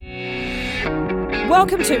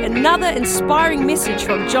Welcome to another inspiring message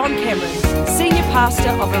from John Cameron, Senior Pastor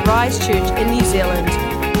of Arise Church in New Zealand.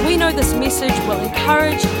 We know this message will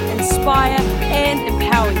encourage, inspire, and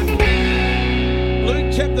empower you.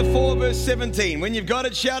 Luke chapter 4, verse 17. When you've got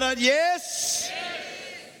it, shout out, yes.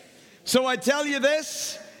 So I tell you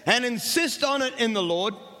this, and insist on it in the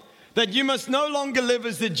Lord, that you must no longer live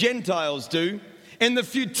as the Gentiles do, in the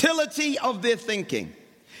futility of their thinking.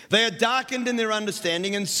 They are darkened in their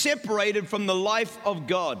understanding and separated from the life of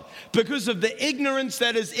God because of the ignorance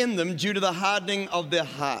that is in them due to the hardening of their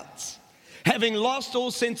hearts. Having lost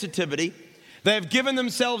all sensitivity, they have given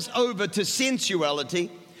themselves over to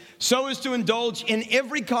sensuality so as to indulge in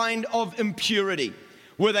every kind of impurity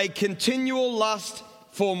with a continual lust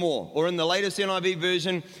for more. Or in the latest NIV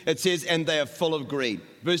version, it says, and they are full of greed.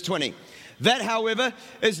 Verse 20. That, however,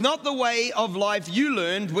 is not the way of life you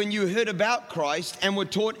learned when you heard about Christ and were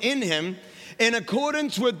taught in him in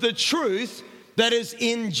accordance with the truth that is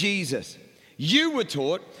in Jesus. You were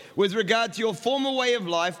taught, with regard to your former way of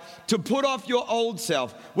life, to put off your old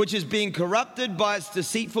self, which is being corrupted by its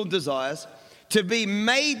deceitful desires, to be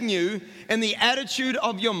made new in the attitude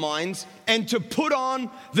of your minds, and to put on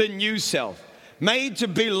the new self, made to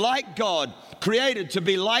be like God, created to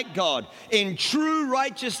be like God, in true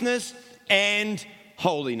righteousness and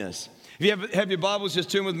holiness. If you have your Bibles, just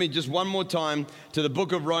turn with me just one more time to the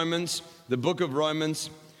book of Romans. The book of Romans.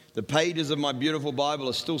 The pages of my beautiful Bible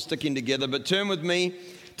are still sticking together, but turn with me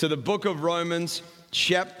to the book of Romans,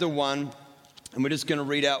 chapter 1, and we're just going to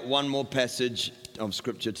read out one more passage of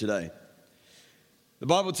Scripture today. The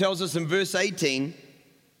Bible tells us in verse 18,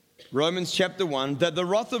 Romans chapter 1, that the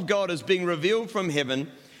wrath of God is being revealed from heaven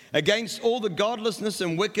against all the godlessness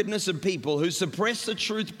and wickedness of people who suppress the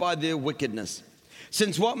truth by their wickedness.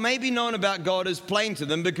 Since what may be known about God is plain to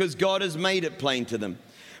them because God has made it plain to them.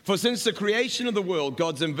 For since the creation of the world,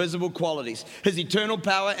 God's invisible qualities, his eternal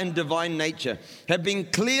power and divine nature, have been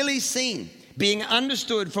clearly seen, being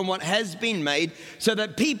understood from what has been made, so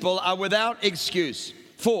that people are without excuse.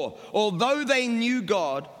 For although they knew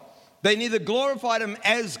God, they neither glorified him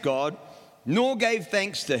as God, nor gave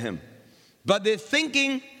thanks to him. But their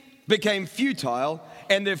thinking became futile,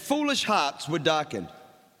 and their foolish hearts were darkened.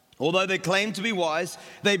 Although they claimed to be wise,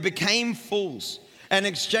 they became fools and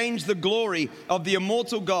exchanged the glory of the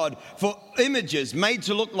immortal God for images made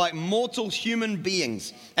to look like mortal human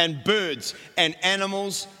beings and birds and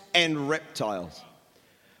animals and reptiles.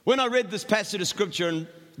 When I read this passage of scripture in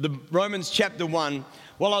the Romans chapter 1,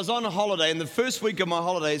 while I was on a holiday, in the first week of my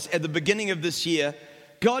holidays at the beginning of this year,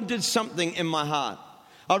 God did something in my heart.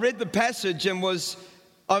 I read the passage and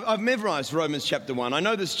I've memorized Romans chapter 1. I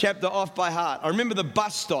know this chapter off by heart. I remember the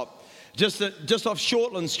bus stop just off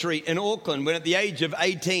Shortland Street in Auckland when at the age of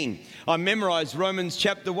 18, I memorized Romans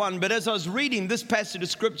chapter 1. But as I was reading this passage of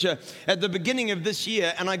scripture at the beginning of this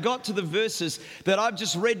year, and I got to the verses that I've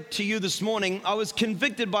just read to you this morning, I was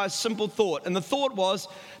convicted by a simple thought. And the thought was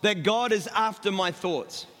that God is after my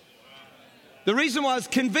thoughts. The reason why I was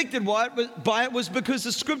convicted by it was because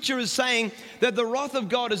the scripture is saying that the wrath of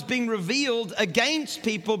God is being revealed against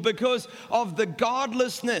people because of the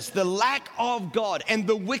godlessness, the lack of God, and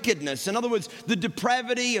the wickedness. In other words, the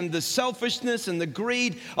depravity and the selfishness and the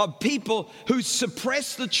greed of people who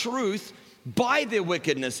suppress the truth by their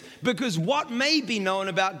wickedness, because what may be known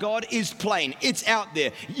about God is plain. It's out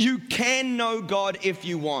there. You can know God if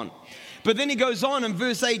you want. But then he goes on in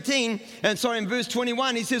verse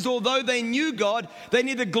 21, he says, although they knew God, they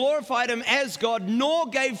neither glorified him as God nor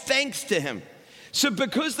gave thanks to him. So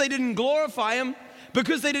because they didn't glorify him,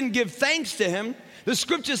 because they didn't give thanks to him, the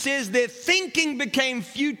scripture says their thinking became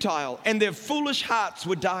futile and their foolish hearts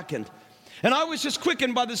were darkened. And I was just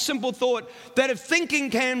quickened by the simple thought that if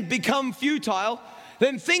thinking can become futile,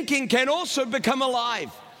 then thinking can also become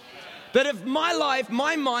alive. That if my life,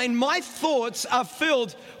 my mind, my thoughts are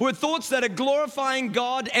filled with thoughts that are glorifying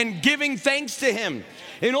God and giving thanks to him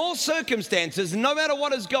in all circumstances, no matter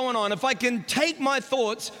what is going on, if I can take my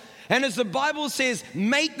thoughts and, as the Bible says,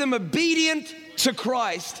 make them obedient to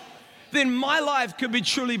Christ, then my life could be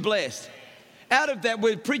truly blessed. Out of that,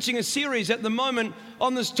 we're preaching a series at the moment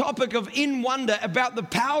on this topic of In Wonder about the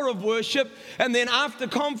power of worship. And then after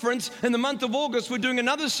conference in the month of August, we're doing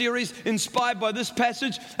another series inspired by this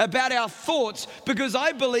passage about our thoughts, because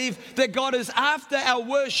I believe that God is after our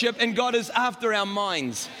worship and God is after our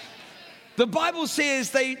minds. The Bible says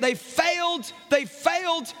they failed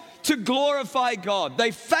to glorify God.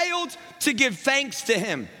 They failed to give thanks to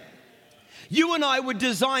him. You and I were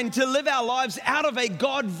designed to live our lives out of a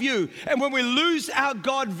God view. And when we lose our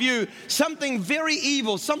God view, something very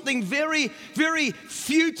evil, something very, very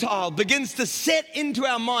futile begins to set into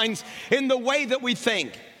our minds in the way that we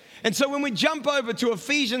think. And so when we jump over to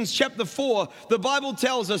Ephesians chapter 4, the Bible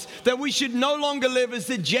tells us that we should no longer live as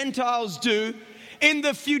the Gentiles do in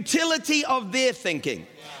the futility of their thinking.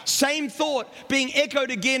 Same thought being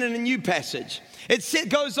echoed again in a new passage. It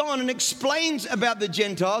goes on and explains about the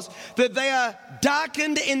Gentiles that they are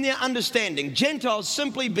darkened in their understanding. Gentiles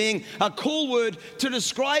simply being a cool word to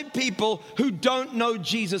describe people who don't know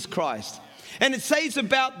Jesus Christ. And it says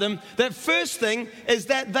about them that first thing is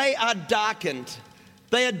that they are darkened.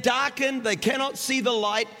 They are darkened, they cannot see the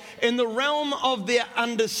light in the realm of their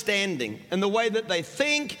understanding, in the way that they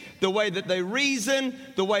think, the way that they reason,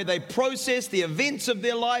 the way they process the events of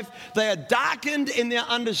their life. They are darkened in their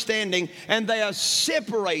understanding and they are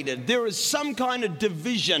separated. There is some kind of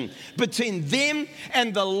division between them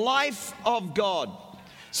and the life of God.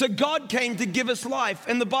 So God came to give us life,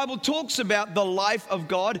 and the Bible talks about the life of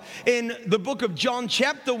God in the book of John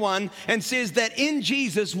chapter 1 and says that in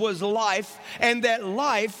Jesus was life, and that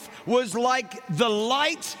life was like the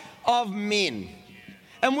light of men.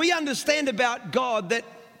 And we understand about God that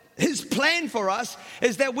His plan for us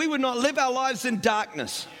is that we would not live our lives in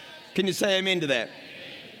darkness. Can you say amen to that?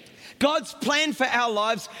 God's plan for our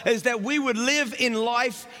lives is that we would live in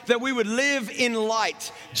life, that we would live in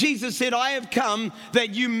light. Jesus said, I have come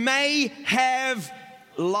that you may have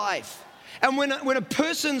life. And when a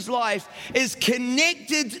person's life is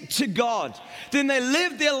connected to God, then they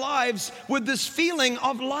live their lives with this feeling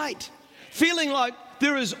of light. Feeling like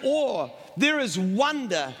there is awe, there is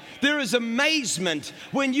wonder, there is amazement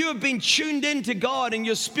when you have been tuned into God and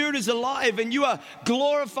your spirit is alive and you are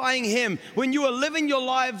glorifying Him. When you are living your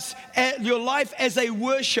life as a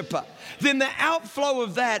worshiper, then the outflow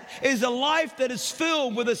of that is a life that is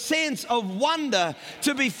filled with a sense of wonder,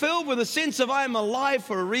 to be filled with a sense of I am alive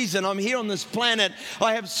for a reason. I'm here on this planet.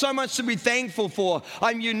 I have so much to be thankful for.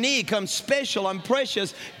 I'm unique. I'm special. I'm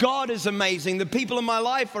precious. God is amazing. The people in my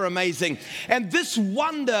life are amazing. And this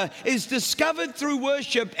wonder is discovered through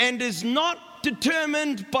worship and is not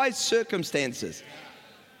determined by circumstances.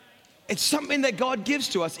 It's something that God gives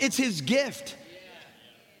to us. It's His gift.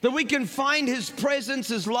 That we can find His presence,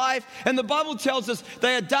 His life. And the Bible tells us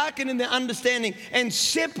they are darkened in their understanding and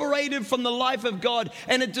separated from the life of God.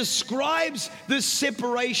 And it describes this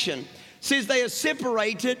separation. It says they are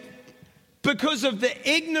separated because of the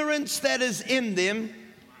ignorance that is in them.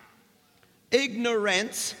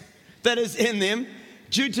 Ignorance that is in them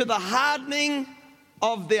due to the hardening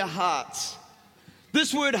of their hearts.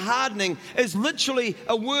 This word hardening is literally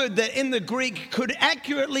a word that in the Greek could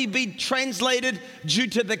accurately be translated due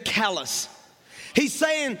to the callous. He's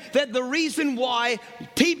saying that the reason why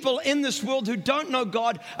people in this world who don't know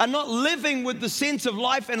God are not living with the sense of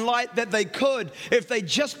life and light that they could if they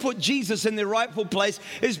just put Jesus in their rightful place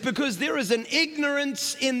is because there is an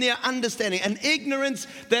ignorance in their understanding, an ignorance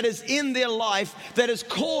that is in their life that is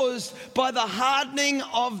caused by the hardening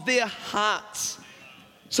of their hearts.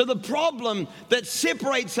 So the problem that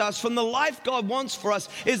separates us from the life God wants for us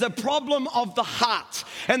is a problem of the heart.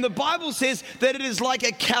 And the Bible says that it is like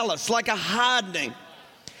a callus, like a hardening.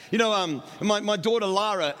 You know, my daughter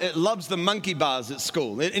Lara loves the monkey bars at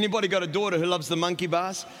school. Anybody got a daughter who loves the monkey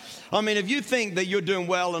bars? I mean, if you think that you're doing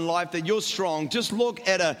well in life, that you're strong, just look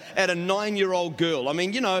at a 9-year-old girl. I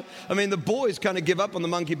mean, the boys kind of give up on the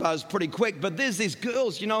monkey bars pretty quick, but there's these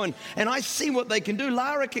girls, and I see what they can do.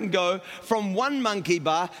 Lara can go from one monkey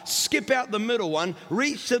bar, skip out the middle one,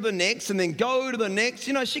 reach to the next, and then go to the next.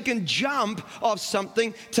 She can jump off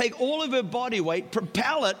something, take all of her body weight,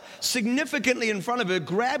 propel it significantly in front of her,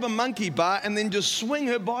 grab a monkey bar, and then just swing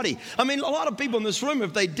her body. I mean, a lot of people in this room,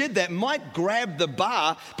 if they did that, might grab the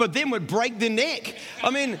bar, but then would break their neck.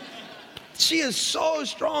 I mean, she is so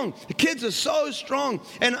strong. The kids are so strong.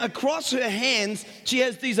 And across her hands, she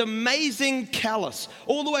has these amazing callus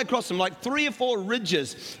all the way across them, like 3 or 4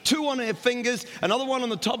 ridges, 2 on her fingers, another one on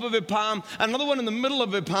the top of her palm, another one in the middle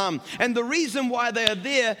of her palm. And the reason why they are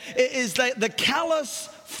there is that the callus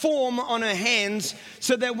form on her hands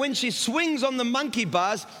so that when she swings on the monkey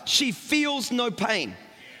bars, she feels no pain.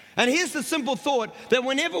 And here's the simple thought that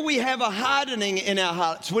whenever we have a hardening in our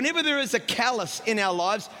hearts, whenever there is a callus in our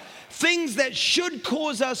lives, things that should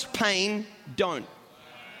cause us pain don't.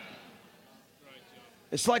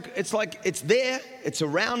 It's like it's there, it's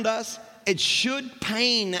around us, it should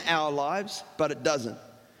pain our lives, but it doesn't.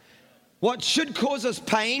 What should cause us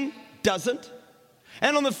pain doesn't.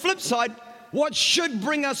 And on the flip side, what should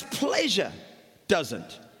bring us pleasure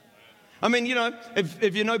doesn't. I mean,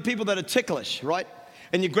 if you know people that are ticklish, right?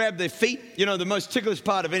 And you grab their feet, the most ticklish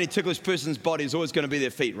part of any ticklish person's body is always going to be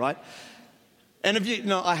their feet, right? And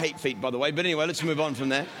I hate feet, by the way, but anyway, let's move on from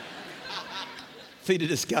that. Feet are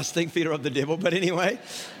disgusting, feet are of the devil, but anyway.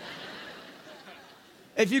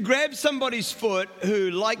 If you grab somebody's foot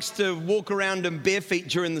who likes to walk around in bare feet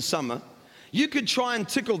during the summer, you could try and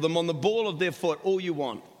tickle them on the ball of their foot all you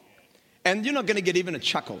want. And you're not going to get even a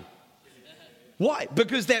chuckle. Why?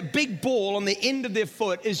 Because that big ball on the end of their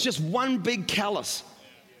foot is just one big callus.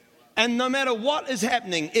 And no matter what is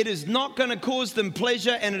happening, it is not going to cause them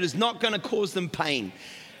pleasure and it is not going to cause them pain.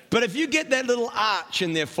 But if you get that little arch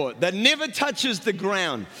in their foot that never touches the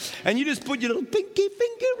ground, and you just put your little pinky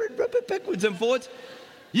finger and rub it backwards and forwards,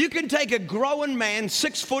 you can take a grown man,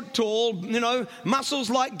 6 foot tall, muscles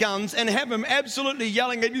like guns, and have him absolutely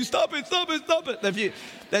yelling at you, stop it, stop it, stop it.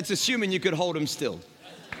 That's assuming you could hold him still.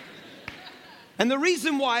 And the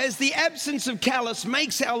reason why is the absence of callus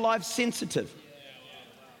makes our life sensitive.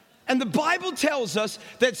 And the Bible tells us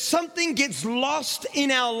that something gets lost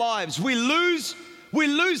in our lives. We lose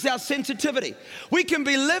our sensitivity. We can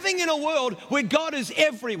be living in a world where God is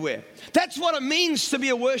everywhere. That's what it means to be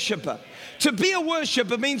a worshiper. To be a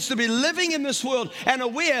worshiper means to be living in this world and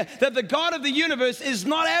aware that the God of the universe is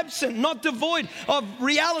not absent, not devoid of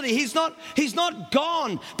reality. He's not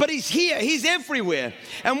gone, but He's here. He's everywhere.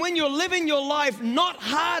 And when you're living your life not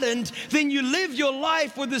hardened, then you live your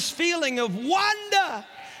life with this feeling of wonder.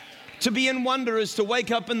 To be in wonder is to wake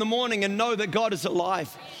up in the morning and know that God is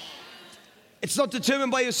alive. It's not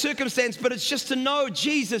determined by your circumstance, but it's just to know,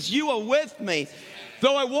 Jesus, you are with me.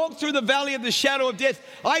 Though I walk through the valley of the shadow of death,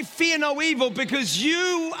 I fear no evil because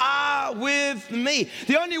you are with me.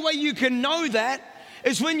 The only way you can know that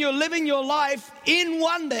is when you're living your life in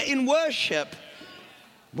wonder, in worship,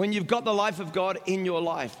 when you've got the life of God in your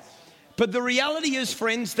life. But the reality is,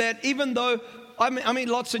 friends, that even though I meet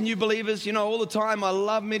lots of new believers, all the time. I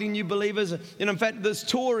love meeting new believers. In fact, this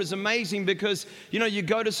tour is amazing because, you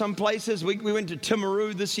go to some places. We went to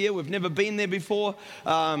Timaru this year. We've never been there before.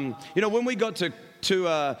 When we got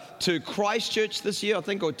to Christchurch this year, I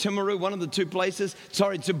think, or Timaru, one of the two places.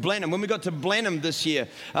 To Blenheim. When we got to Blenheim this year,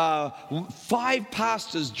 5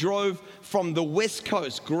 pastors drove from the west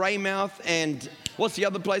coast, Greymouth, and what's the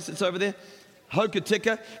other place that's over there?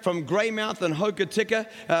 Hokitika, from Greymouth and Hokitika,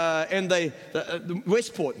 and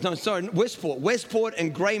Westport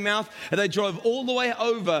and Greymouth, and they drove all the way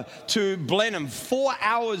over to Blenheim, 4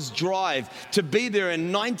 hours drive to be there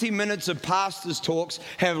in 90 minutes of pastors' talks,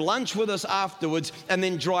 have lunch with us afterwards, and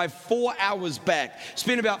then drive 4 hours back.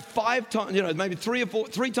 Spend about 5 times, maybe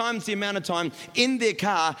 3 times the amount of time in their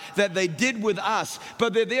car that they did with us.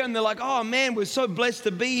 But they're there and they're like, oh man, we're so blessed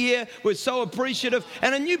to be here. We're so appreciative.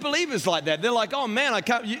 And a new believer's like that. They're like, oh man, I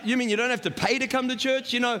can't. You mean you don't have to pay to come to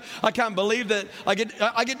church? I can't believe that I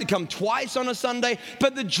get to come twice on a Sunday.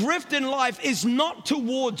 But the drift in life is not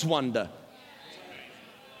towards wonder.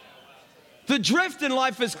 The drift in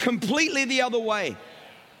life is completely the other way.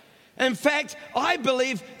 In fact, I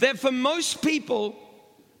believe that for most people,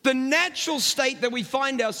 the natural state that we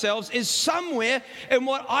find ourselves is somewhere in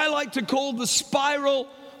what I like to call the spiral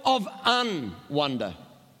of unwonder.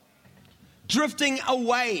 Drifting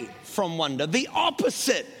away from wonder, the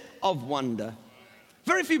opposite of wonder.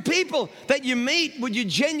 Very few people that you meet would you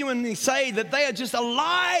genuinely say that they are just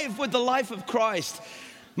alive with the life of Christ.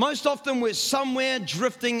 Most often we're somewhere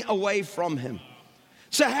drifting away from Him.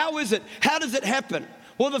 So how is it? How does it happen?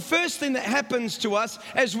 Well, the first thing that happens to us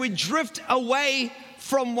as we drift away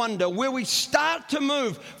from wonder, where we start to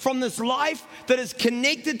move from this life that is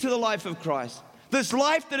connected to the life of Christ, this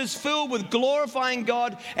life that is filled with glorifying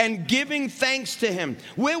God and giving thanks to Him.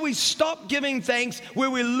 Where we stop giving thanks, where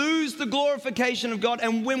we lose the glorification of God,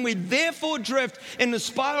 and when we therefore drift in the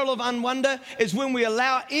spiral of unwonder is when we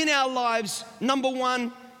allow in our lives, number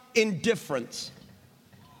one, indifference.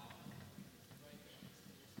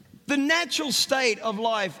 The natural state of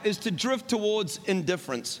life is to drift towards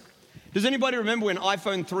indifference. Does anybody remember when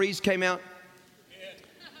iPhone 3s came out?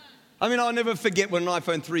 I'll never forget when an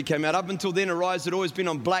iPhone 3 came out. Up until then, Arise had always been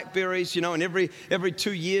on Blackberries, and every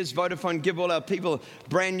 2 years, Vodafone give all our people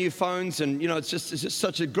brand new phones, and, it's just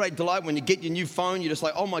such a great delight when you get your new phone. You're just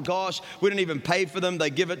like, oh my gosh, we don't even pay for them. They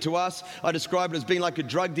give it to us. I describe it as being like a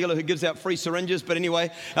drug dealer who gives out free syringes, but anyway,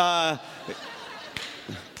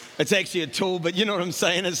 it's actually a tool, but you know what I'm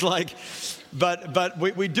saying? It's like... But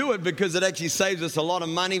we do it because it actually saves us a lot of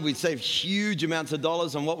money. We save huge amounts of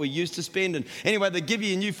dollars on what we used to spend. And anyway, they give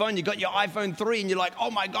you a new phone. You got your iPhone 3 and you're like,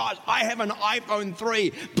 oh my gosh, I have an iPhone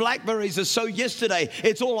 3. Blackberries are so yesterday.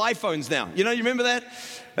 It's all iPhones now. You remember that?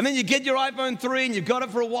 And then you get your iPhone 3 and you've got it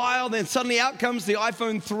for a while. Then suddenly out comes the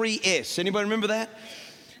iPhone 3S. Anybody remember that?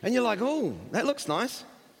 And you're like, oh, that looks nice.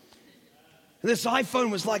 And this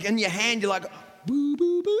iPhone was like in your hand. You're like, boo,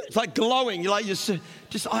 boo, boo. It's like glowing. You're like,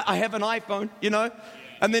 I have an iPhone,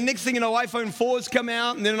 And then next thing you know, iPhone 4s come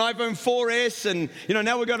out, and then an iPhone 4S, and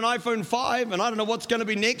now we've got an iPhone 5, and I don't know what's going to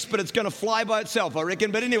be next, but it's going to fly by itself, I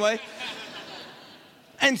reckon. But anyway.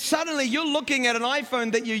 And suddenly you're looking at an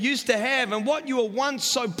iPhone that you used to have, and what you were once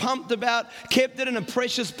so pumped about, kept it in a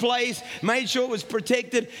precious place, made sure it was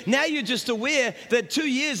protected. Now you're just aware that 2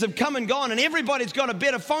 years have come and gone, and everybody's got a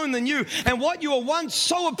better phone than you. And what you were once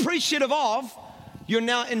so appreciative of, you're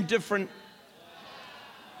now indifferent.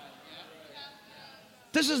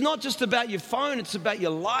 This is not just about your phone, it's about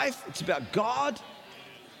your life, it's about God.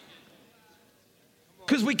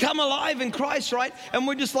 Because we come alive in Christ, right? And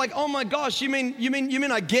we're just like, oh my gosh, you mean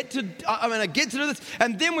I get to do this?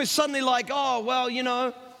 And then we're suddenly like, oh,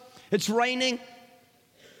 well, it's raining.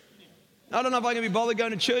 I don't know if I can be bothered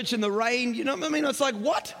going to church in the rain. You know what I mean? It's like,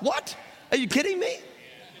 what? What? Are you kidding me?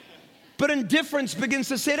 But indifference begins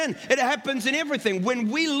to set in. It happens in everything.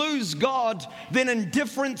 When we lose God, then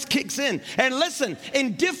indifference kicks in. And listen,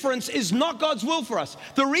 indifference is not God's will for us.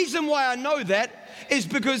 The reason why I know that is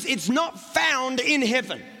because it's not found in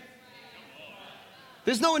heaven.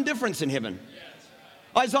 There's no indifference in heaven.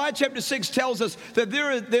 Isaiah chapter 6 tells us that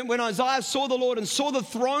when Isaiah saw the Lord and saw the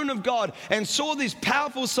throne of God and saw these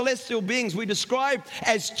powerful celestial beings we describe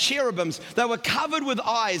as cherubims, they were covered with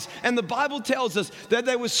eyes, and the Bible tells us that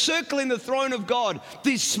they were circling the throne of God.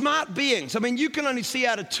 These smart beings, I mean, you can only see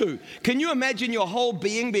out of two. Can you imagine your whole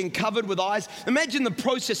being covered with eyes? Imagine the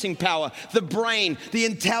processing power, the brain, the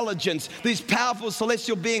intelligence. These powerful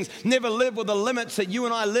celestial beings never live with the limits that you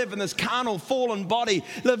and I live in this carnal, fallen body,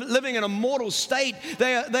 living in a mortal state.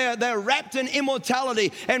 They are wrapped in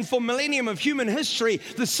immortality. And for millennium of human history,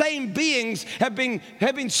 the same beings have been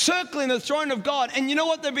circling the throne of God. And you know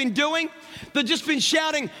what they've been doing? They've just been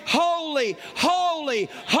shouting, holy, holy,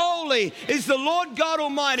 holy is the Lord God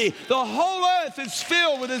Almighty. The whole earth is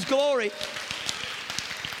filled with His glory.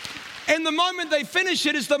 And the moment they finish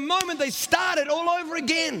it is the moment they start it all over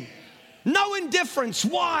again. No indifference.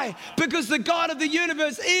 Why? Because the God of the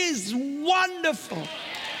universe is wonderful.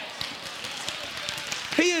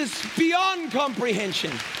 He is beyond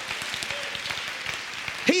comprehension.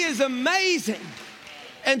 He is amazing.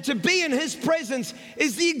 And to be in His presence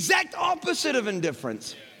is the exact opposite of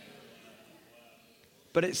indifference.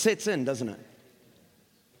 But it sets in, doesn't it?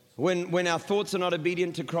 When our thoughts are not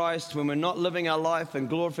obedient to Christ, when we're not living our life in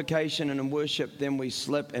glorification and in worship, then we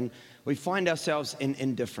slip and we find ourselves in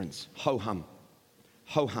indifference. Ho-hum.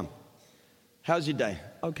 Ho-hum. How's your day?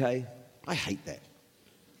 Okay. I hate that.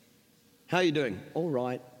 How are you doing? All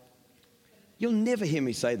right. You'll never hear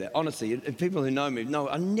me say that. Honestly, if people who know me, no,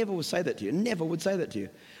 I never would say that to you. Never would say that to you.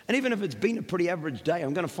 And even if it's been a pretty average day,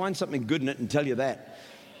 I'm going to find something good in it and tell you that.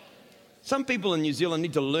 Some people in New Zealand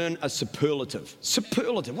need to learn a superlative.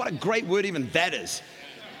 Superlative. What a great word even that is.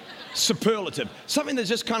 Superlative. Something that's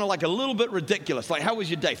just kind of like a little bit ridiculous. Like, how was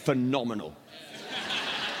your day? Phenomenal.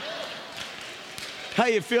 How are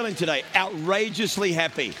you feeling today? Outrageously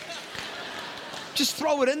happy. Just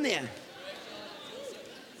throw it in there.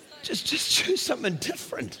 Just choose something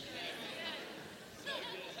different.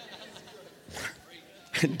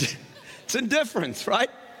 It's indifference,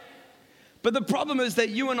 right? But the problem is that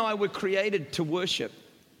you and I were created to worship.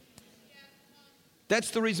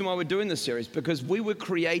 That's the reason why we're doing this series, because we were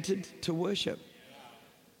created to worship.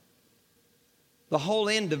 The whole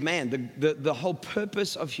end of man, the whole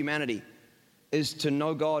purpose of humanity is to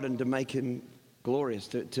know God and to make Him glorious,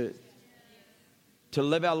 to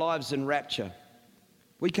live our lives in rapture.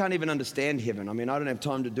 We can't even understand heaven. I mean, I don't have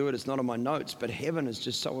time to do it. It's not on my notes, but heaven is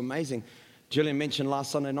just so amazing. Jillian mentioned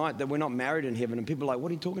last Sunday night that we're not married in heaven, and people are like,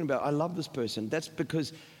 what are you talking about? I love this person. That's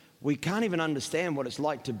because we can't even understand what it's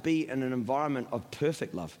like to be in an environment of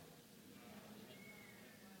perfect love,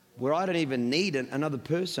 where I don't even need another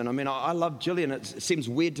person. I mean, I love Jillian. It seems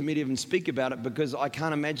weird to me to even speak about it because I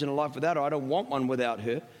can't imagine a life without her. I don't want one without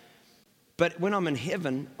her. But when I'm in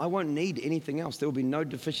heaven, I won't need anything else. There will be no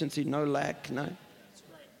deficiency, no lack, no.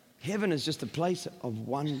 Heaven is just a place of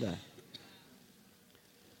wonder.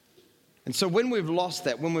 And so when we've lost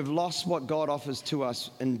that, when we've lost what God offers to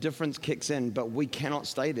us, indifference kicks in, but we cannot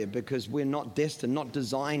stay there because we're not destined, not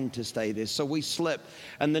designed to stay there. So we slip.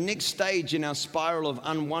 And the next stage in our spiral of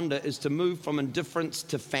unwonder is to move from indifference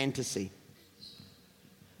to fantasy.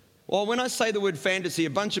 Well, when I say the word fantasy, a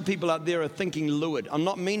bunch of people out there are thinking lured. I'm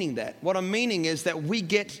not meaning that. What I'm meaning is that we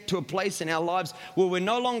get to a place in our lives where we're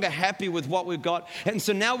no longer happy with what we've got. And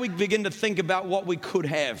so now we begin to think about what we could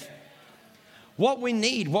have, what we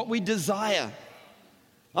need, what we desire.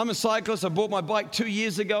 I'm a cyclist. I bought my bike 2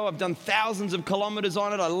 years ago. I've done thousands of kilometers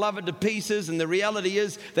on it. I love it to pieces. And the reality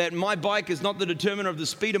is that my bike is not the determiner of the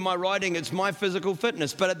speed of my riding. It's my physical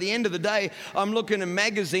fitness. But at the end of the day, I'm looking in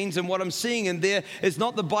magazines, and what I'm seeing in there is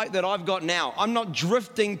not the bike that I've got now. I'm not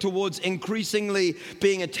drifting towards increasingly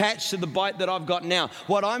being attached to the bike that I've got now.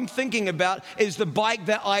 What I'm thinking about is the bike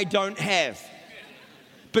that I don't have.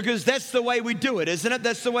 Because that's the way we do it, isn't it?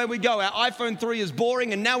 That's the way we go. Our iPhone 3 is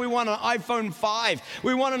boring, and now we want an iPhone 5.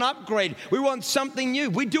 We want an upgrade. We want something new.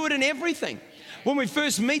 We do it in everything. When we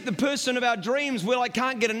first meet the person of our dreams, we're like,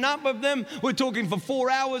 can't get enough of them. We're talking for 4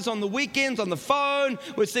 hours on the weekends on the phone.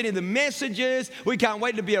 We're sending them messages. We can't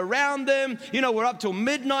wait to be around them. We're up till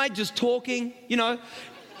midnight just talking,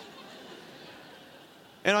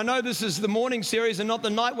 And I know this is the morning series and not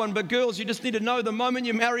the night one, but girls, you just need to know the moment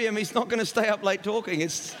you marry him, he's not going to stay up late talking.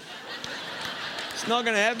 It's not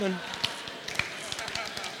going to happen.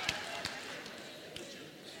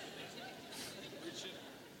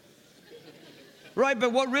 Right,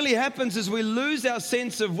 but what really happens is we lose our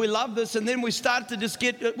sense of we love this, and then we start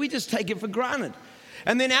to we just take it for granted.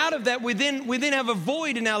 And then out of that, we then have a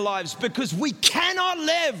void in our lives because we cannot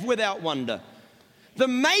live without wonder. The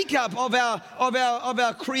makeup of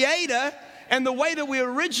our Creator and the way that we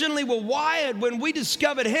originally were wired when we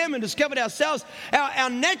discovered Him and discovered ourselves, our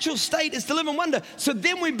natural state is to live in wonder. So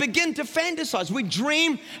then we begin to fantasize. We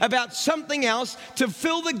dream about something else to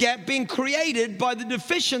fill the gap being created by the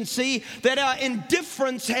deficiency that our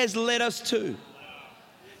indifference has led us to.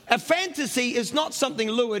 A fantasy is not something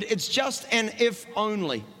lurid, it's just an if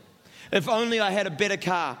only. If only I had a better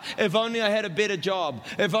car. If only I had a better job.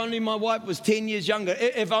 If only my wife was 10 years younger.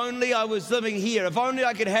 If only I was living here. If only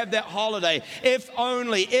I could have that holiday. If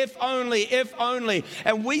only, if only, if only.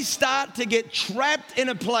 And we start to get trapped in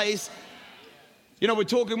a place. We're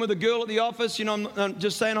talking with a girl at the office. I'm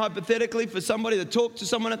just saying hypothetically for somebody to talk to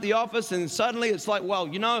someone at the office, and suddenly it's like,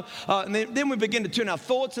 and then we begin to turn our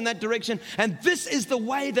thoughts in that direction. And this is the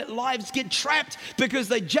way that lives get trapped because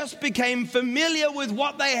they just became familiar with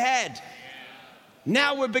what they had.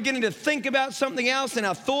 Now we're beginning to think about something else and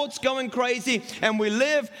our thoughts going crazy, and we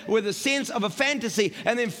live with a sense of a fantasy,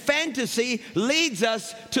 and then fantasy leads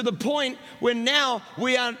us to the point where now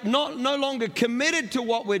we are no longer committed to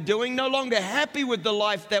what we're doing, no longer happy with the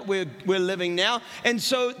life that we're living now. And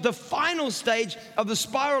so the final stage of the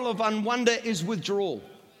spiral of unwonder is withdrawal.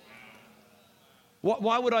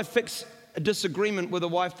 Why would I fix a disagreement with a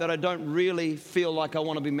wife that I don't really feel like I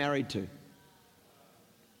want to be married to?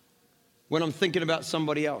 When I'm thinking about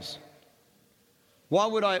somebody else? Why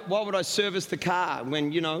would I service the car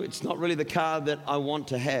when, it's not really the car that I want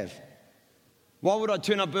to have? Why would I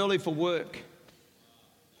turn up early for work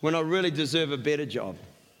when I really deserve a better job?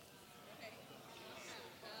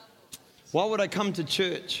 Why would I come to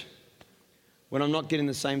church when I'm not getting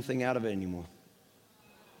the same thing out of it anymore?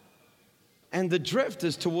 And the drift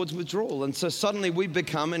is towards withdrawal. And so suddenly we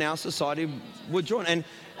become, in our society, withdrawn.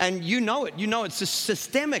 And you know it. It's just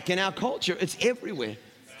systemic in our culture. It's everywhere.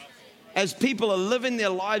 As people are living their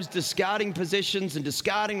lives discarding possessions and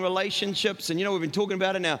discarding relationships. And we've been talking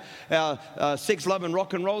about in our Sex, Love and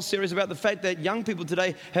Rock and Roll series about the fact that young people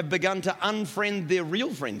today have begun to unfriend their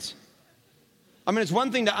real friends. I mean, it's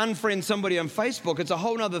one thing to unfriend somebody on Facebook. It's a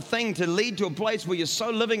whole other thing to lead to a place where you're so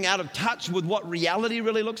living out of touch with what reality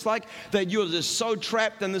really looks like that you're just so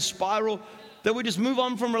trapped in the spiral that we just move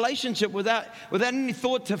on from relationship without any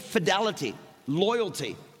thought to fidelity,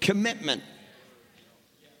 loyalty, commitment.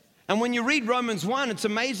 And when you read Romans 1, it's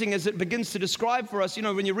amazing as it begins to describe for us,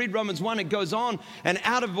 when you read Romans 1, it goes on, and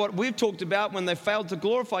out of what we've talked about when they failed to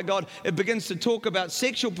glorify God, it begins to talk about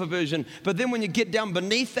sexual perversion. But then when you get down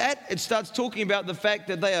beneath that, it starts talking about the fact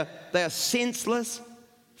that they are senseless,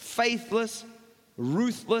 faithless,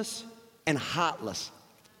 ruthless, and heartless.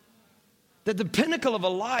 That the pinnacle of a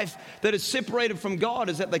life that is separated from God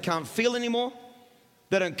is that they can't feel anymore,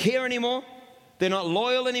 they don't care anymore, they're not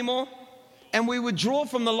loyal anymore. And we withdraw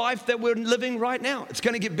from the life that we're living right now. It's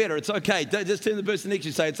going to get better. It's okay. Don't just turn to the person next to you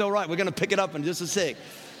and say, it's all right. We're going to pick it up in just a sec.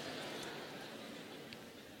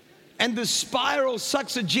 And the spiral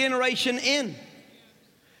sucks a generation in.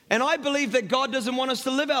 And I believe that God doesn't want us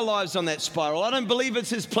to live our lives on that spiral. I don't believe it's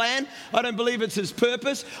His plan. I don't believe it's His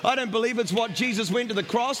purpose. I don't believe it's what Jesus went to the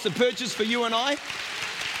cross to purchase for you and I.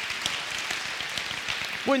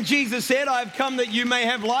 When Jesus said, I have come that you may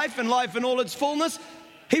have life and life in all its fullness,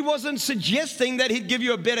 He wasn't suggesting that He'd give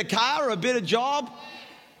you a better car or a better job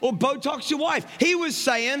or Botox your wife. He was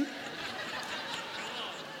saying,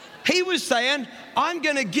 I'm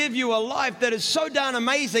going to give you a life that is so darn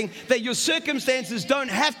amazing that your circumstances don't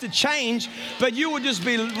have to change, but you will just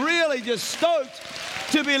be really just stoked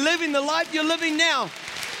to be living the life you're living now.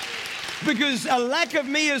 Because a lack of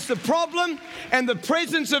me is the problem and the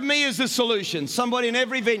presence of me is the solution. Somebody in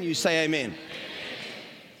every venue say amen.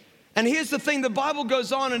 And here's the thing, the Bible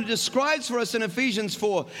goes on and it describes for us in Ephesians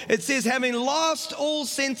 4. It says, having lost all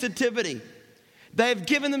sensitivity, they have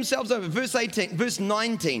given themselves over. Verse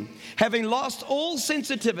 19, having lost all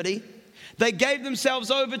sensitivity, they gave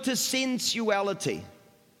themselves over to sensuality.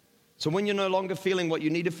 So when you're no longer feeling what you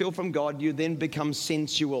need to feel from God, you then become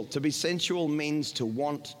sensual. To be sensual means to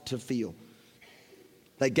want to feel.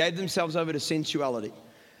 They gave themselves over to sensuality.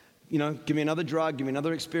 You know, give me another drug, give me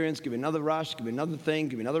another experience, give me another rush, give me another thing,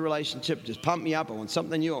 give me another relationship. Just pump me up. I want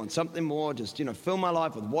something new. I want something more. Just, fill my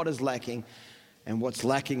life with what is lacking. And what's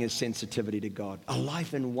lacking is sensitivity to God. A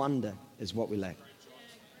life in wonder is what we lack.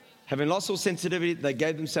 Having lost all sensitivity, they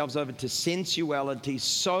gave themselves over to sensuality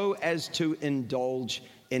so as to indulge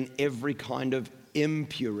in every kind of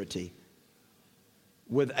impurity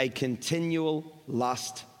with a continual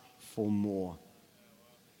lust for more.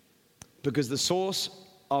 Because the source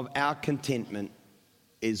of our contentment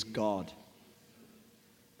is God.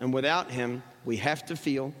 And without Him, we have to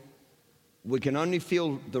feel. We can only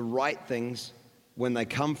feel the right things when they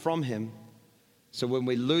come from Him. So when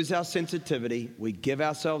we lose our sensitivity, we give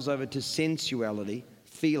ourselves over to sensuality,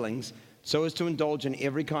 feelings, so as to indulge in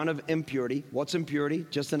every kind of impurity. What's impurity?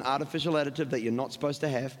 Just an artificial additive that you're not supposed to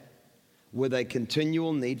have, with a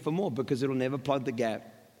continual need for more, because it'll never plug the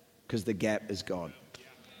gap, because the gap is God.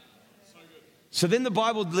 So then the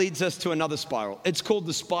Bible leads us to another spiral. It's called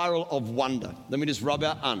the spiral of wonder. Let me just rub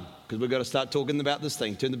out because we've got to start talking about this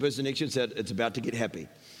thing. Turn the person next to you and say, it's about to get happy.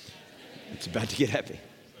 It's about to get happy.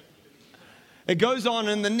 It goes on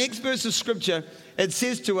in the next verse of scripture. It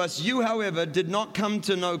says to us, you, however, did not come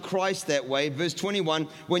to know Christ that way. Verse 21,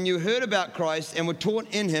 when you heard about Christ and were taught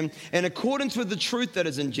in Him in accordance with the truth that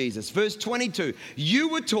is in Jesus. Verse 22, you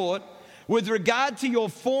were taught with regard to your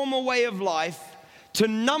former way of life to,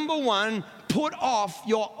 number one, put off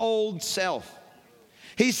your old self.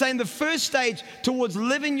 He's saying the first stage towards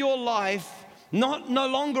living your life, no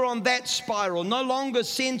longer on that spiral, no longer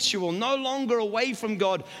sensual, no longer away from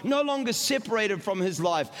God, no longer separated from His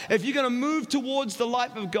life. If you're going to move towards the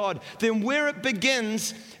life of God, then where it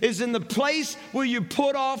begins is in the place where you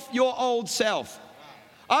put off your old self.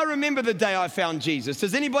 I remember the day I found Jesus.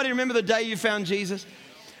 Does anybody remember the day you found Jesus?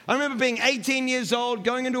 I remember being 18 years old,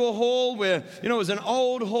 going into a hall where, it was an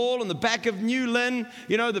old hall in the back of New Lynn.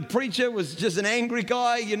 The preacher was just an angry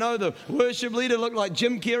guy. The worship leader looked like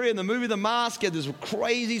Jim Carrey in the movie The Mask. He had this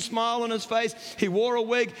crazy smile on his face. He wore a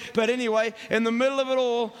wig. But anyway, in the middle of it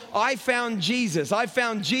all, I found Jesus. I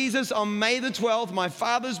found Jesus on May the 12th, my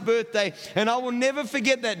father's birthday. And I will never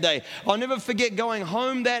forget that day. I'll never forget going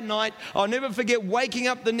home that night. I'll never forget waking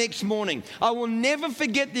up the next morning. I will never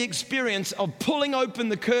forget the experience of pulling open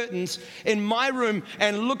the curtains in my room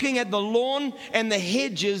and looking at the lawn and the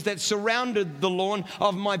hedges that surrounded the lawn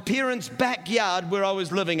of my parents' backyard where I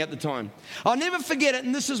was living at the time. I'll never forget it,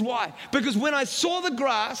 and this is why. Because when I saw the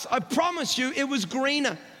grass, I promise you, it was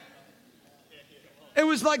greener. It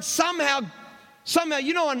was like somehow, on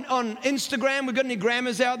Instagram, we've got any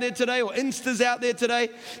grammars out there today or Instas out there today?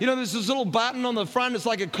 There's this little button on the front. It's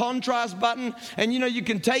like a contrast button. And, you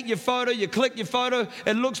can take your photo, you click your photo.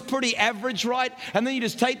 It looks pretty average, right? And then you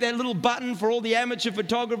just take that little button for all the amateur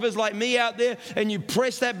photographers like me out there, and you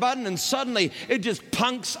press that button, and suddenly it just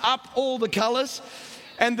punks up all the colors.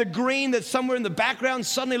 And the green that's somewhere in the background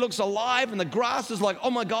suddenly looks alive, and the grass is like,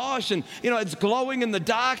 oh my gosh, and it's glowing in the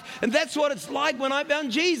dark. And that's what it's like when I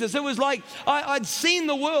found Jesus. It was like I'd seen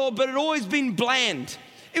the world, but it had always been bland.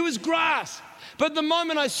 It was grass. But the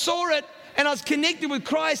moment I saw it and I was connected with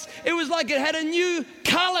Christ, it was like it had a new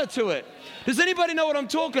color to it. Does anybody know what I'm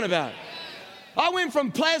talking about? I went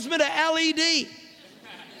from plasma to LED.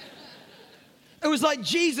 It was like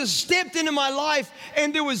Jesus stepped into my life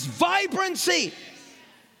and there was vibrancy.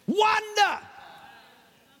 Wonder.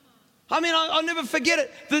 I'll never forget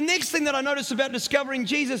it. The next thing that I noticed about discovering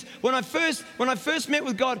Jesus, when I first met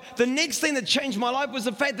with God, the next thing that changed my life was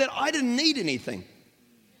the fact that I didn't need anything.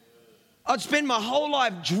 I'd spent my whole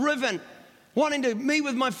life driven, wanting to meet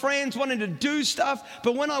with my friends, wanting to do stuff.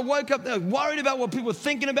 But when I woke up, I was worried about what people were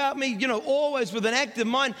thinking about me, always with an active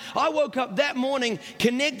mind. I woke up that morning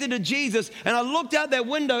connected to Jesus, and I looked out that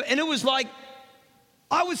window, and it was like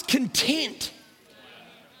I was content.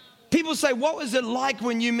 People say, what was it like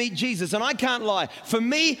when you meet Jesus? And I can't lie. For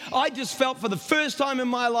me, I just felt for the first time in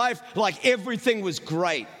my life like everything was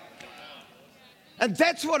great. And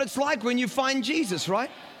that's what it's like when you find Jesus, right?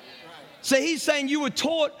 So He's saying you were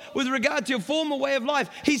taught with regard to your former way of life.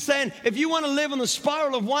 He's saying if you want to live on the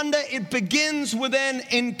spiral of wonder, it begins with an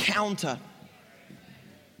encounter.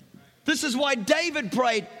 This is why David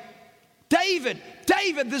prayed,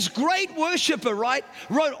 David, this great worshiper, right,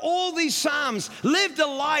 wrote all these Psalms, lived a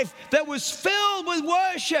life that was filled with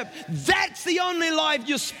worship. That's the only life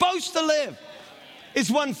you're supposed to live. It's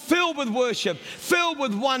one filled with worship, filled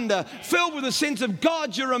with wonder, filled with a sense of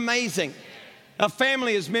God, you're amazing. Our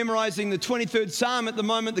family is memorizing the 23rd Psalm at the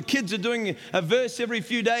moment. The kids are doing a verse every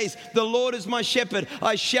few days. The Lord is my shepherd,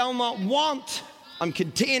 I shall not want. I'm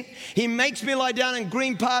content. He makes me lie down in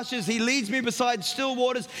green pastures. He leads me beside still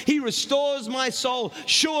waters. He restores my soul.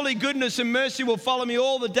 Surely goodness and mercy will follow me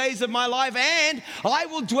all the days of my life, and I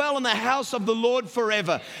will dwell in the house of the Lord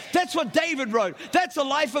forever. That's what David wrote. That's a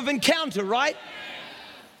life of encounter, right?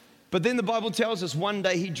 But then the Bible tells us one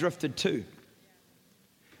day he drifted too.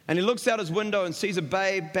 And he looks out his window and sees a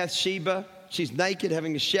babe, Bathsheba. She's naked,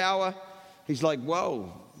 having a shower. He's like,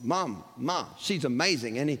 whoa, Ma, she's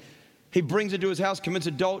amazing. And he brings her to his house, commits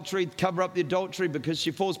adultery, cover up the adultery because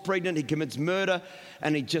she falls pregnant. He commits murder,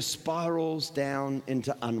 and he just spirals down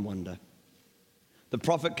into unwonder. The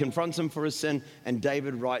prophet confronts him for his sin, and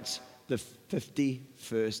David writes the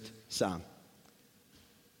 51st Psalm.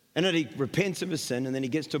 And then he repents of his sin, and then he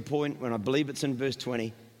gets to a point when I believe it's in verse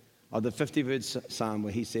 20 of the 51st Psalm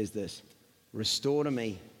where he says this: restore to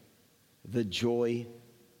me the joy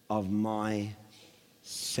of my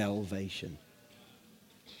salvation.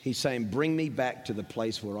 He's saying, bring me back to the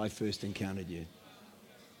place where I first encountered you.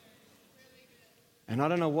 And I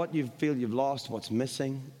don't know what you feel you've lost, what's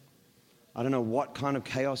missing. I don't know what kind of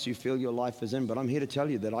chaos you feel your life is in, but I'm here to tell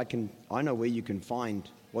you that I know where you can find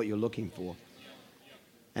what you're looking for.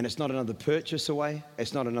 And it's not another purchase away.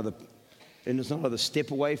 It's not another step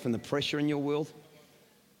away from the pressure in your world.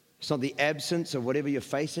 It's not the absence of whatever you're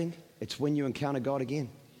facing. It's when you encounter God again.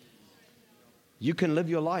 You can live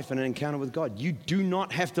your life in an encounter with God. You do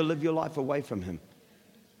not have to live your life away from Him.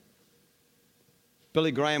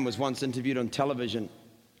 Billy Graham was once interviewed on television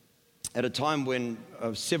at a time when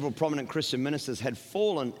several prominent Christian ministers had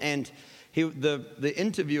fallen, and the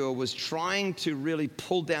interviewer was trying to really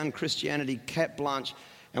pull down Christianity, carte blanche,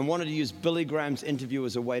 and wanted to use Billy Graham's interview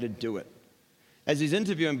as a way to do it. As he's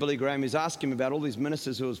interviewing Billy Graham, he's asking him about all these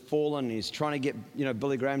ministers who have fallen, and he's trying to get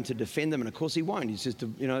Billy Graham to defend them, and of course he won't. He says,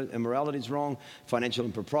 immorality is wrong, financial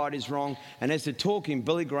impropriety is wrong, and as they're talking,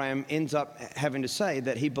 Billy Graham ends up having to say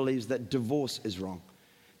that he believes that divorce is wrong.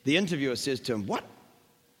 The interviewer says to him, what?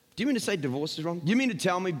 Do you mean to say divorce is wrong? Do you mean to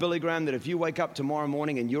tell me, Billy Graham, that if you wake up tomorrow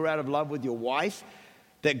morning and you're out of love with your wife,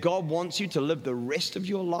 that God wants you to live the rest of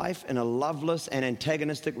your life in a loveless and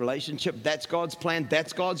antagonistic relationship? That's God's plan,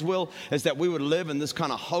 that's God's will, is that we would live in this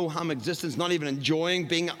kind of ho-hum existence, not even enjoying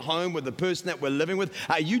being at home with the person that we're living with.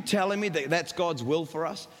 Are you telling me that that's God's will for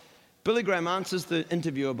us? Billy Graham answers the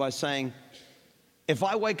interviewer by saying, if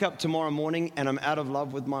I wake up tomorrow morning and I'm out of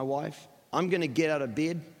love with my wife, I'm going to get out of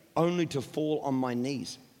bed only to fall on my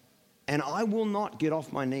knees. And I will not get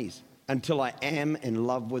off my knees until I am in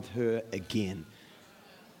love with her again.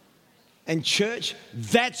 And church,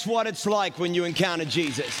 that's what it's like when you encounter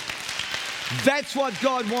Jesus. That's what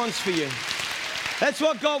God wants for you. That's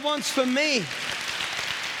what God wants for me.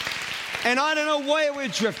 And I don't know where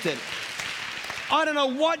we've drifted. I don't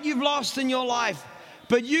know what you've lost in your life.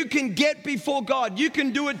 But you can get before God. You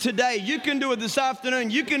can do it today. You can do it this afternoon.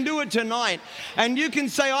 You can do it tonight. And you can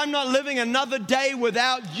say, I'm not living another day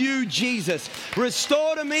without you, Jesus.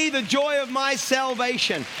 Restore to me the joy of my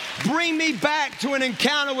salvation. Bring me back to an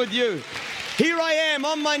encounter with you. Here I am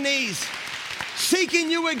on my knees,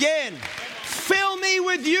 seeking you again. Fill me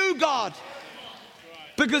with you, God.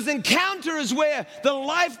 Because encounter is where the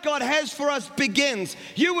life God has for us begins.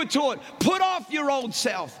 You were taught, put off your old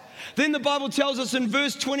self. Then the Bible tells us in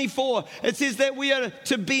verse 24, it says that we are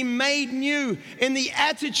to be made new in the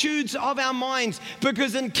attitudes of our minds,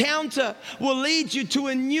 because encounter will lead you to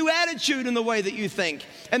a new attitude in the way that you think.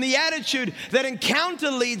 And the attitude that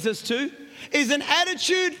encounter leads us to is an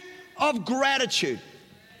attitude of gratitude.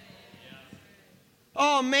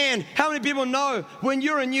 Oh man, how many people know when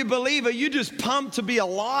you're a new believer, you're just pumped to be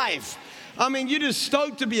alive? I mean, you're just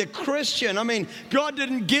stoked to be a Christian. I mean, God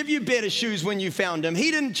didn't give you better shoes when you found Him. He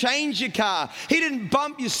didn't change your car. He didn't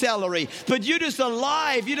bump your salary. But you're just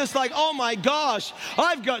alive. You're just like, oh my gosh,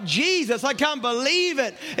 I've got Jesus. I can't believe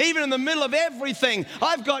it. Even in the middle of everything,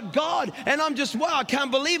 I've got God. And I'm just, wow, I can't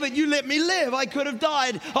believe it. You let me live. I could have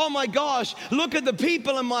died. Oh my gosh, look at the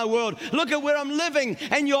people in my world. Look at where I'm living.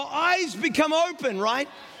 And your eyes become open, right?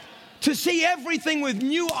 To see everything with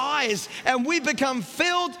new eyes, and we become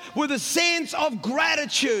filled with a sense of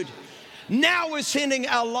gratitude. Now we're sending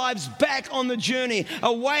our lives back on the journey,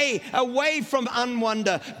 away from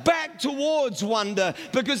unwonder, back towards wonder,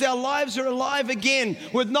 because our lives are alive again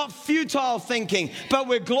with not futile thinking, but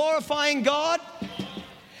we're glorifying God,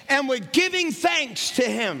 and we're giving thanks to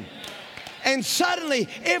Him. And suddenly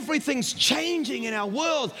everything's changing in our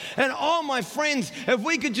world. And oh, my friends, if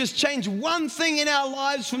we could just change one thing in our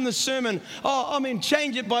lives from the sermon,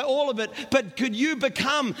 change it by all of it. But could you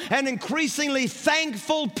become an increasingly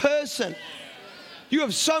thankful person? You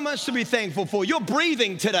have so much to be thankful for. You're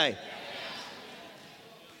breathing today.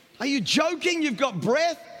 Are you joking? You've got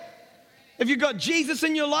breath. If you've got Jesus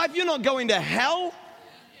in your life, you're not going to hell.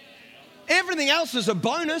 Everything else is a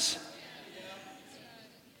bonus.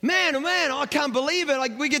 Man, oh man, I can't believe it.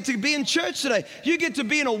 Like, we get to be in church today. You get to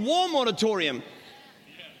be in a warm auditorium.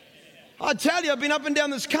 I tell you, I've been up and down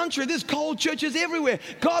this country. There's cold churches everywhere.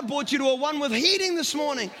 God brought you to a one with heating this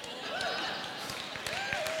morning.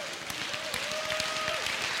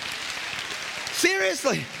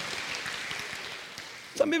 Seriously.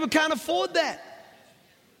 Some people can't afford that.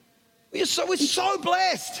 We're so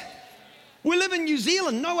blessed. We live in New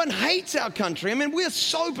Zealand. No one hates our country. I mean, we're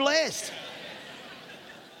so blessed.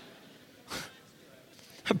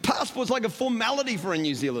 A passport's like a formality for a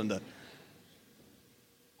New Zealander.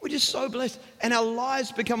 We're just so blessed. And our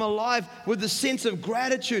lives become alive with the sense of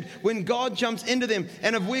gratitude when God jumps into them.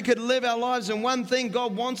 And if we could live our lives in one thing,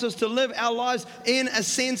 God wants us to live our lives in a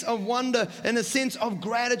sense of wonder, in a sense of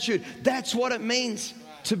gratitude. That's what it means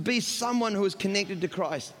to be someone who is connected to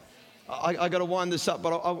Christ. I got to wind this up,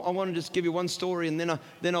 but I want to just give you one story, and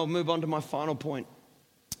then I'll move on to my final point.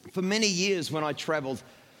 For many years when I traveled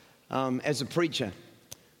as a preacher,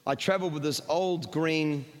 I traveled with this old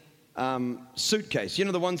green suitcase. You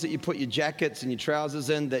know, the ones that you put your jackets and your trousers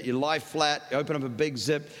in, that you lie flat, you open up a big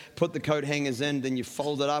zip, put the coat hangers in, then you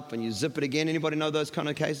fold it up and you zip it again. Anybody know those kind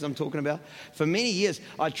of cases I'm talking about? For many years,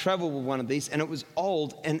 I traveled with one of these, and it was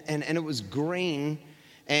old and it was green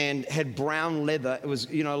and had brown leather. It was,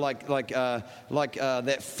 you know, like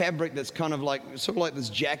that fabric that's kind of like, sort of like this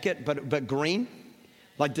jacket, but green,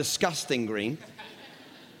 like disgusting green.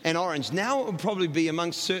 And orange. Now it would probably be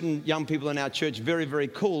amongst certain young people in our church very, very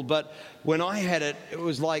cool. But when I had it, it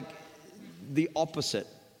was like the opposite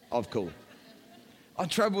of cool. I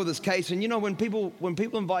traveled with this case, and you know, when people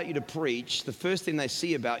invite you to preach, the first thing they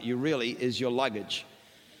see about you really is your luggage.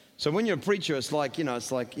 So when you're a preacher, it's like you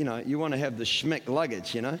want to have the schmick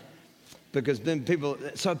luggage, you know, because then people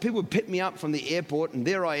would pick me up from the airport, and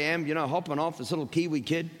there I am, you know, hopping off, this little Kiwi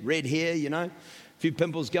kid, red hair, you know, a few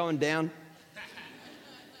pimples going down.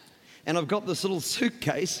 And I've got this little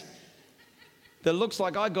suitcase that looks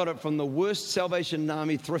like I got it from the worst Salvation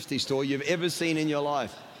Army thrifty store you've ever seen in your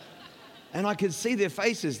life. And I could see their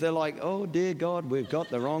faces. They're like, oh, dear God, we've got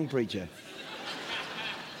the wrong preacher.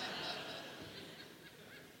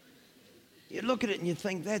 You look at it and you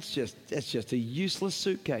think, that's just a useless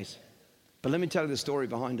suitcase. But let me tell you the story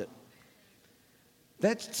behind it.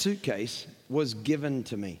 That suitcase was given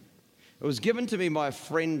to me. It was given to me by a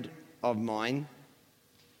friend of mine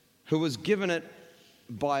who was given it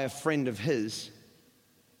by a friend of his,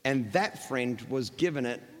 and that friend was given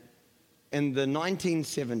it in the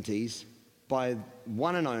 1970s by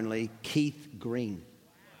one and only Keith Green.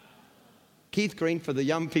 Keith Green, for the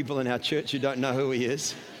young people in our church who don't know who he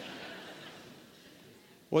is,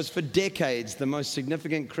 was for decades the most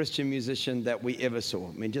significant Christian musician that we ever saw.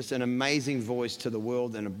 I mean, just an amazing voice to the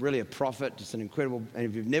world, and really a prophet, just an incredible, and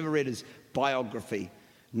if you've never read his biography,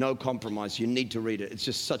 No Compromise, you need to read it. It's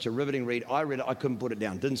just such a riveting read. I read it, I couldn't put it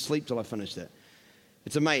down. Didn't sleep till I finished it.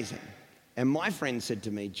 It's amazing. And my friend said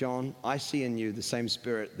to me, John, I see in you the same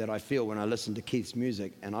spirit that I feel when I listen to Keith's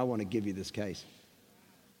music, and I want to give you this case.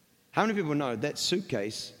 How many people know that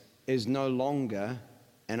suitcase is no longer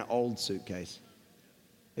an old suitcase?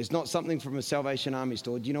 It's not something from a Salvation Army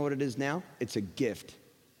store. Do you know what it is now? It's a gift.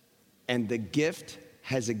 And the gift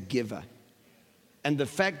has a giver. And the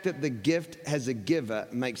fact that the gift has a giver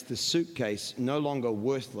makes the suitcase no longer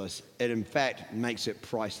worthless. It, in fact, makes it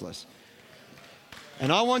priceless.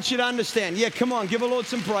 And I want you to understand. Yeah, come on, give the Lord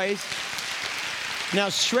some praise. Now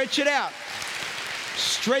stretch it out.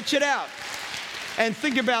 Stretch it out. And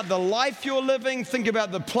think about the life you're living. Think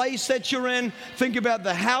about the place that you're in. Think about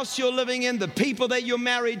the house you're living in, the people that you're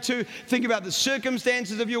married to. Think about the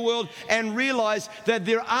circumstances of your world, and realize that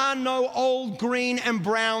there are no old green and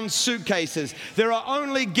brown suitcases. There are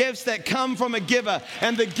only gifts that come from a giver,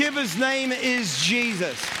 and the giver's name is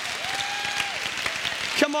Jesus.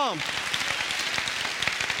 Come on.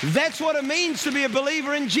 That's what it means to be a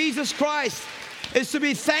believer in Jesus Christ. Is to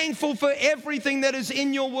be thankful for everything that is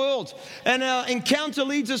in your world. And our encounter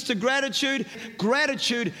leads us to gratitude.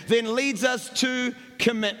 Gratitude then leads us to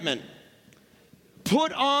commitment.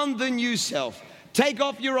 Put on the new self. Take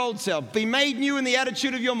off your old self. Be made new in the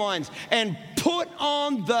attitude of your minds. And put put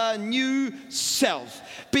on the new self.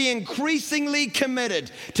 Be increasingly committed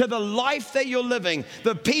to the life that you're living,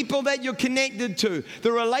 the people that you're connected to,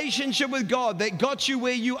 the relationship with God that got you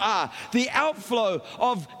where you are. The outflow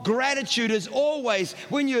of gratitude is always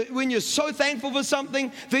when you're so thankful for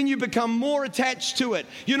something, then you become more attached to it.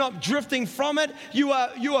 You're not drifting from it, you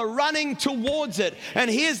are running towards it. And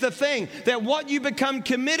here's the thing, that what you become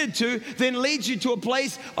committed to then leads you to a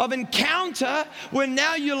place of encounter where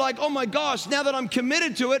now you're like, oh my gosh, now that I'm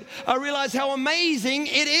committed to it, I realize how amazing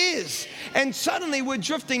it is. And suddenly we're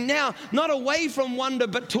drifting now, not away from wonder,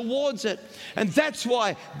 but towards it. And that's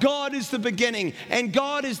why God is the beginning and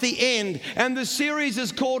God is the end. And the series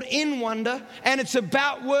is called In Wonder, and it's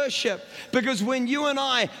about worship. Because when you and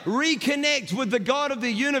I reconnect with the God of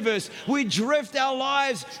the universe, we drift our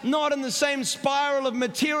lives not in the same spiral of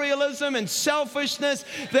materialism and selfishness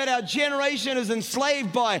that our generation is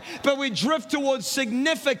enslaved by, but we drift towards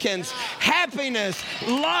significance, happiness,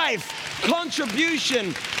 life,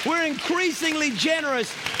 contribution. We're increasingly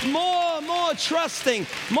generous, more trusting,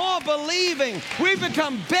 more believing. We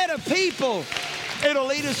become better people. It'll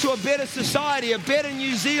lead us to a better society, a better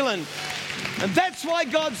New Zealand. And that's why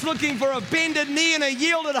God's looking for a bended knee and a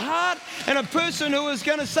yielded heart and a person who is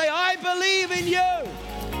going to say, I believe in you.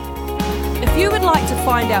 If you would like to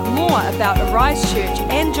find out more about Arise Church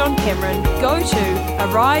and John Cameron, go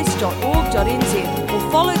to arise.org.nz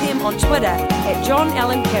or follow them on Twitter @John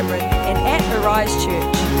Allen Cameron and @Arise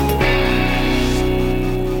Church.